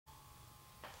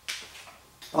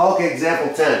Okay,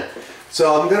 example 10.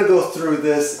 So I'm going to go through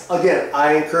this. Again,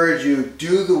 I encourage you,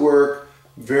 do the work,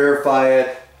 verify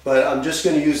it, but I'm just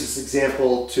going to use this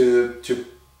example to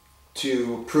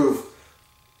prove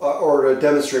or to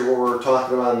demonstrate what we're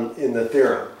talking about in the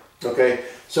theorem. Okay,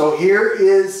 so here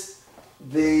is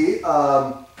the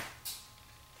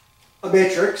a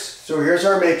matrix. So here's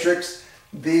our matrix.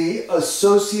 The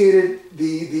associated,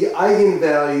 the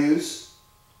eigenvalues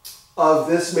of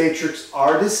this matrix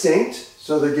are distinct,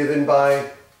 so they're given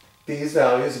by these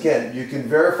values. Again, you can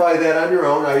verify that on your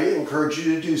own. I encourage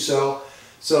you to do so.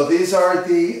 So these are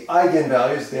the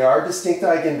eigenvalues. They are distinct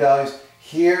eigenvalues.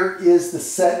 Here is the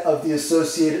set of the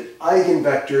associated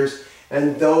eigenvectors,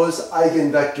 and those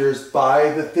eigenvectors by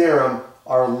the theorem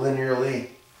are linearly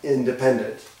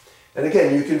independent. And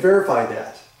again, you can verify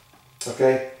that.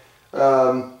 Okay,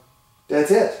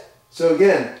 that's it. So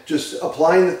again, just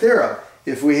applying the theorem.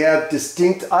 If we have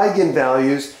distinct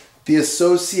eigenvalues, the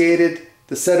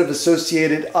set of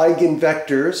associated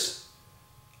eigenvectors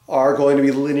are going to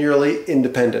be linearly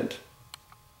independent.